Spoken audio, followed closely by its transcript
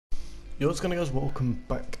Yo, what's going on, guys? Welcome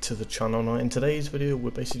back to the channel. Now in today's video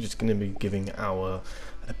we're basically just going to be giving our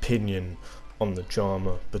opinion on the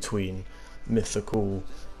drama between Mythical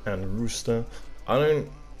and Roostar. I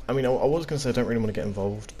was going to say I don't really want to get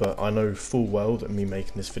involved, but I know full well that me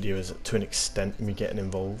making this video is to an extent me getting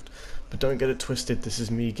involved. But don't get it twisted, this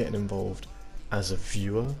is me getting involved as a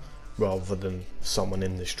viewer rather than someone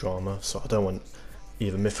in this drama. So I don't want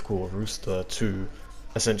either Mythical or Roostar to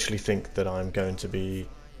essentially think that I'm going to be,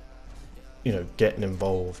 getting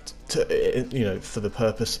involved to, for the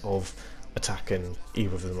purpose of attacking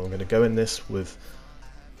either of them. I'm going to go in this with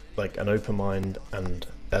like an open mind and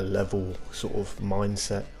a level sort of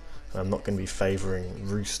mindset. I'm not going to be favouring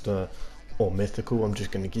Roostar or Mythical. I'm just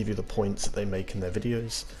going to give you the points that they make in their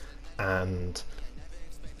videos and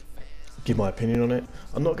give my opinion on it.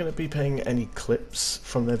 I'm not going to be playing any clips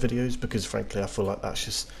from their videos because frankly I feel like that's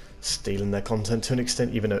just stealing their content to an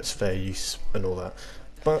extent, even though it's fair use and all that.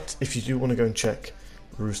 But if you do want to go and check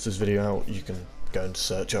Roostar's video out, you can go and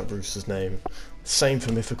search up Roostar's name. Same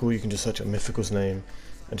for Mythical, you can just search up Mythical's name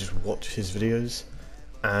and just watch his videos.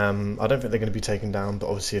 I don't think they're going to be taken down, but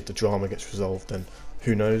obviously if the drama gets resolved, then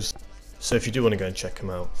who knows. So if you do want to go and check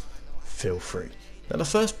him out, feel free. Now the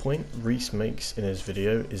first point Reese makes in his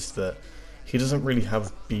video is that he doesn't really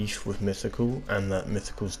have beef with Mythical and that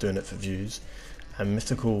Mythical's doing it for views. And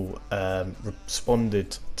Mythical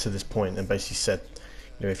responded to this point and basically said,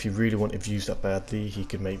 if he really wanted views that badly, he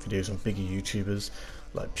could make videos on bigger YouTubers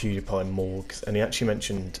like PewDiePie and Morgs. And he actually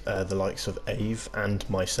mentioned the likes of Ave and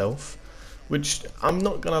myself, which I'm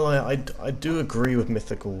not gonna lie, I do agree with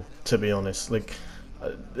Mythical, to be honest. Like,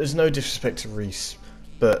 there's no disrespect to Reese,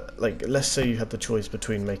 but like, let's say you had the choice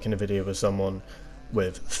between making a video with someone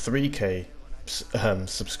with 3k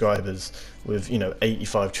subscribers with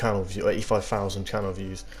 85 channel views, 85,000 channel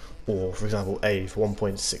views, or for example Ave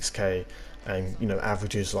 1.6k and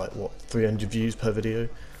averages like what 300 views per video.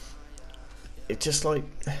 It's just and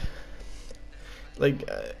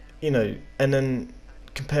then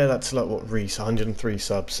compare that to like what Reese, 103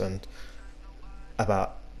 subs and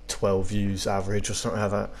about 12 views average or something like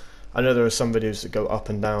that. I know there are some videos that go up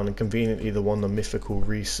and down, and conveniently the one on Mythical,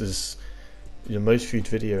 Reese's most viewed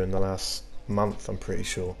video in the last month, I'm pretty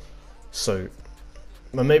sure. So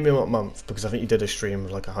maybe not month, because I think you did a stream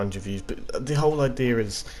with like 100 views, but the whole idea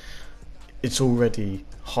is it's already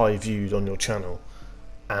high viewed on your channel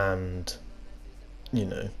and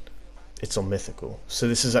it's on Mythical. So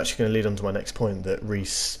this is actually going to lead on to my next point, that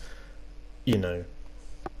Reese, I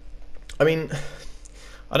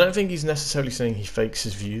don't think he's necessarily saying he fakes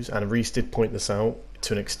his views, and Reese did point this out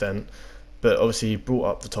to an extent, but obviously he brought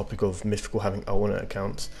up the topic of Mythical having alternate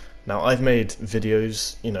accounts. Now I've made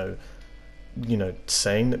videos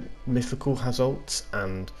saying that Mythical has alts,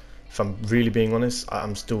 and if I'm really being honest,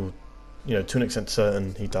 I'm still to an extent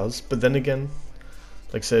certain he does. But then again,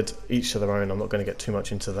 like I said, each to their own. I'm not going to get too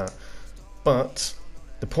much into that. But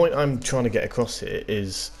the point I'm trying to get across here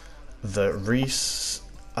is that Reese,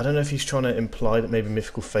 I don't know if he's trying to imply that maybe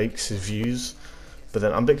Mythical fakes his views, but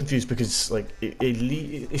then I'm a bit confused because like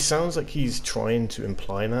it sounds like he's trying to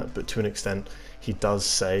imply that, but to an extent he does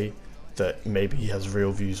say that maybe he has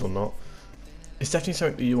real views or not. It's definitely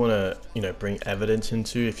something that you want to bring evidence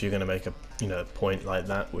into if you're going to make a point like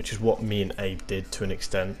that, which is what me and Abe did to an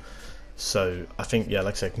extent. So I think, yeah,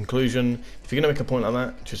 like I said, conclusion, if you're going to make a point like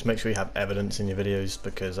that, just make sure you have evidence in your videos,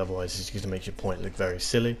 because otherwise it's going to make your point look very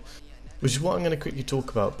silly. Which is what I'm going to quickly talk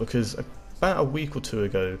about, because about a week or two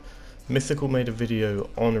ago Mythical made a video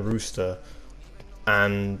on Roostar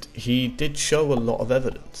and he did show a lot of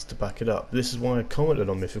evidence to back it up. This is why I commented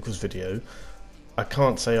on Mythical's video. I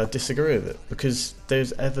can't say I disagree with it, because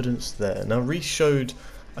there's evidence there. Now Reese showed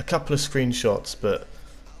a couple of screenshots, but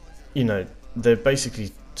they're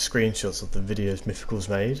basically screenshots of the videos Mythical's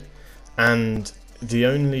made, and the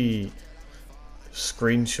only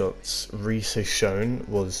screenshots Reese has shown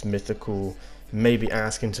was Mythical maybe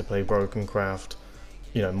asking to play Broken Craft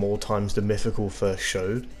more times than Mythical first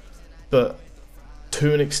showed. But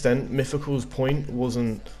to an extent, Mythical's point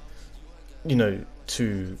wasn't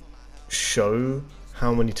to show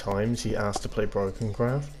how many times he asked to play Broken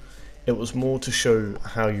Craft. It was more to show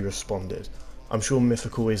how you responded. I'm sure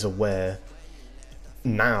Mythical is aware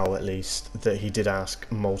now, at least, that he did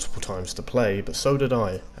ask multiple times to play, but so did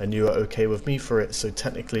I, and you were okay with me for it, so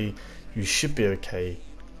technically you should be okay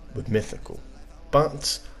with Mythical.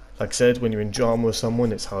 But like I said, when you're in drama with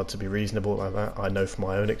someone, it's hard to be reasonable like that. I know from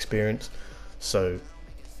my own experience, so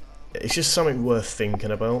it's just something worth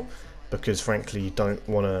thinking about, because frankly you don't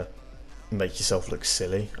want to make yourself look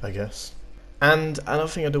silly, I guess. And another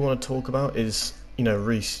thing I do want to talk about is,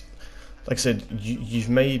 Reese, like I said, you've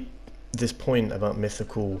made this point about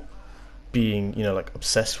Mythical being, you know, like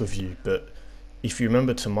obsessed with you, but if you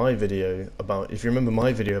remember my video about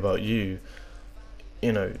you,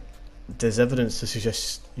 you know, there's evidence to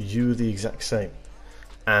suggest you are the exact same.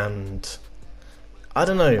 And I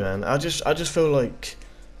don't know, man. I just feel like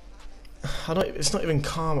it's not even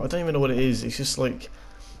karma. I don't even know what it is. It's just like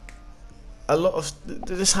a lot of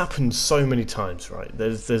this happens so many times, right?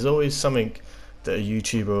 There's always something that a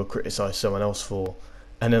YouTuber will criticize someone else for,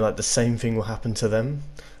 and then like the same thing will happen to them.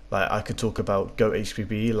 Like I could talk about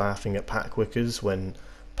GoatHBB laughing at Packwickers when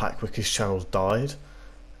Packwickers' channel died,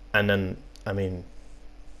 and then I mean,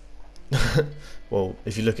 well,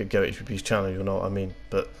 if you look at GoatHBB's channel, you'll know what I mean.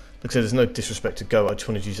 But like I said, there's no disrespect to Goat. I just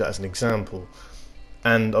wanted to use that as an example.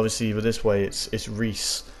 And obviously, with this way, it's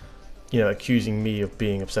Reese, you know, accusing me of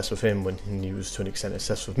being obsessed with him when he was to an extent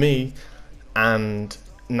obsessed with me, and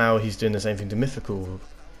now he's doing the same thing to Mythical.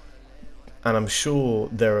 And I'm sure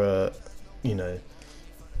there are, you know,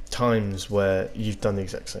 times where you've done the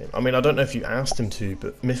exact same. I mean, I don't know if you asked him to,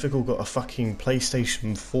 but Mythical got a fucking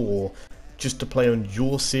PlayStation 4 just to play on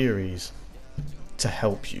your series to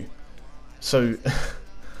help you. So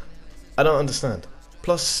I don't understand.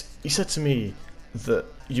 Plus, you said to me that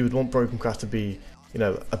you would want Broken Craft to be, you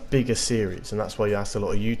know, a bigger series, and that's why you asked a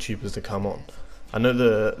lot of YouTubers to come on. I know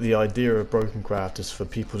the idea of Broken Craft is for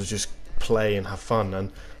people to just play and have fun,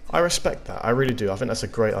 and I respect that. I really do. I think that's a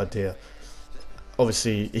great idea.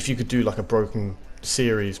 Obviously, if you could do like a broken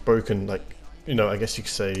series, like, you know, I guess you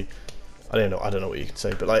could say, I don't know what you could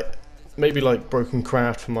say, but like maybe like Broken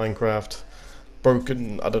Craft for Minecraft,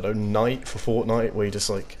 Broken, I don't know, Night for Fortnite, where you just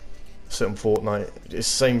like sit on Fortnite. It's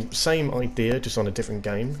same idea, just on a different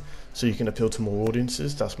game, so you can appeal to more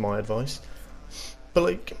audiences. That's my advice. But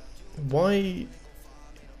like, why,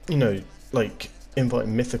 you know, like invite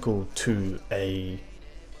Mythical to a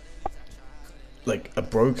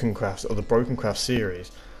Broken Craft or the Broken Craft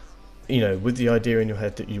series, you know, with the idea in your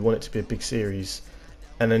head that you want it to be a big series,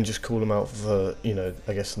 and then just call them out for, you know,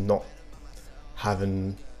 I guess not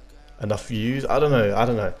having enough views. I don't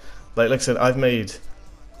know. Like I said, I've made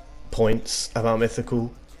points about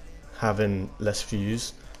Mythical having less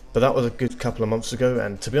views, but that was a good couple of months ago,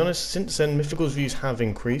 and to be honest, since then Mythical's views have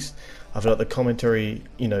increased. I feel like the commentary,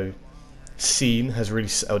 you know, scene has really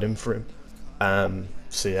settled in for him.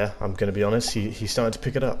 So yeah, I'm going to be honest, he's starting to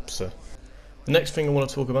pick it up. So the next thing I want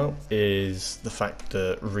to talk about is the fact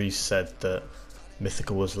that Reese said that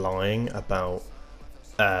Mythical was lying about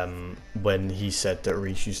when he said that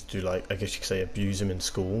Reese used to, like, I guess you could say, abuse him in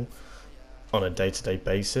school on a day-to-day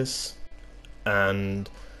basis, and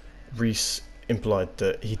Reese implied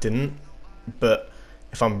that he didn't. But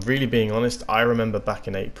if I'm really being honest, I remember back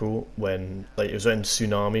in April when, like, it was when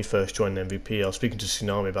Tsunami first joined MVP. I was speaking to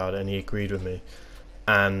Tsunami about it and he agreed with me.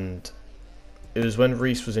 And it was when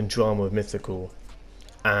Reese was in drama with Mythical,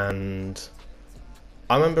 and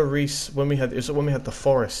I remember Reese when we had the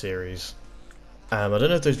Forest series. I don't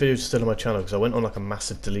know if those videos are still on my channel because I went on like a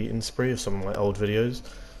massive deleting spree of some of my old videos.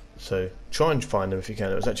 So try and find them if you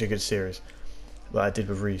can. It was actually a good series that I did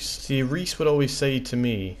with Reese. See, Reese would always say to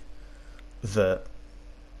me that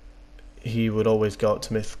he would always go up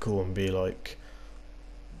to Mythical and be like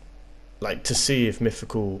to see if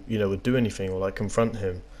Mythical, you know, would do anything or like confront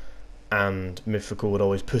him, and Mythical would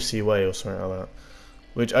always pussy away or something like that.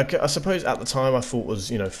 Which I suppose at the time I thought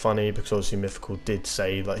was, you know, funny, because obviously Mythical did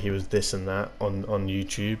say that he was this and that on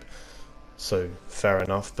YouTube, so fair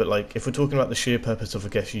enough. But like, if we're talking about the sheer purpose of, I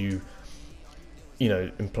guess, you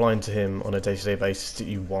know, implying to him on a day-to-day basis that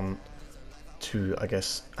you want to, I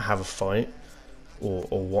guess, have a fight or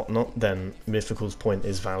whatnot, then Mythical's point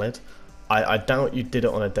is valid. I doubt you did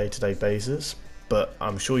it on a day-to-day basis, but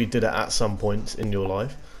I'm sure you did it at some point in your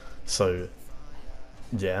life. So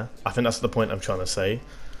yeah, I think that's the point I'm trying to say.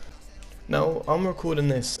 Now, I'm recording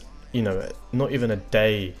this, you know, not even a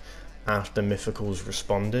day after Mythical's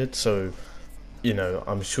responded, so, you know,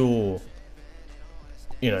 I'm sure,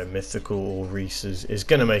 you know, Mythical or Reese is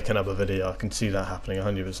going to make another video. I can see that happening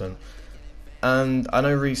 100%. And I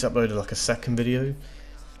know Reese uploaded like a second video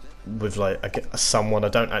with like someone, I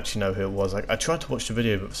don't actually know who it was. Like, I tried to watch the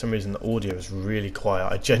video, but for some reason the audio was really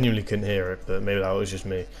quiet. I genuinely couldn't hear it, but maybe that was just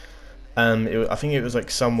me. I think it was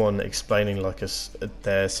like someone explaining like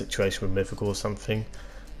their situation with Mythical or something.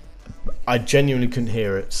 I genuinely couldn't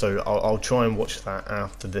hear it, so I'll try and watch that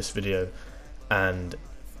after this video, and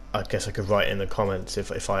I guess I could write in the comments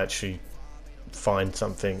if I actually find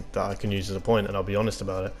something that I can use as a point, and I'll be honest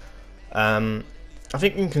about it. I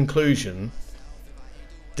think in conclusion,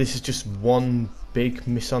 this is just one big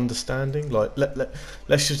misunderstanding. Like,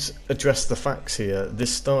 let's just address the facts here.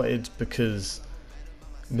 This started because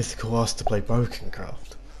Mythical asked to play Broken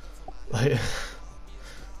Craft. Like,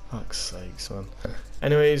 Fuck's sakes, man.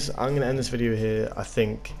 Anyways, I'm going to end this video here. I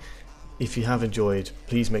think if you have enjoyed,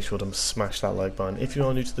 please make sure to smash that like button. If you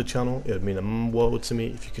are new to the channel, it would mean a world to me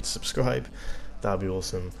if you could subscribe. That would be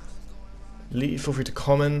awesome. Feel free to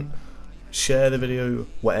comment, share the video,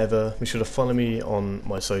 whatever. Make sure to follow me on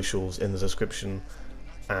my socials in the description.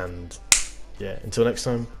 And yeah, until next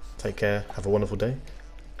time, take care, have a wonderful day,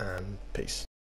 and peace.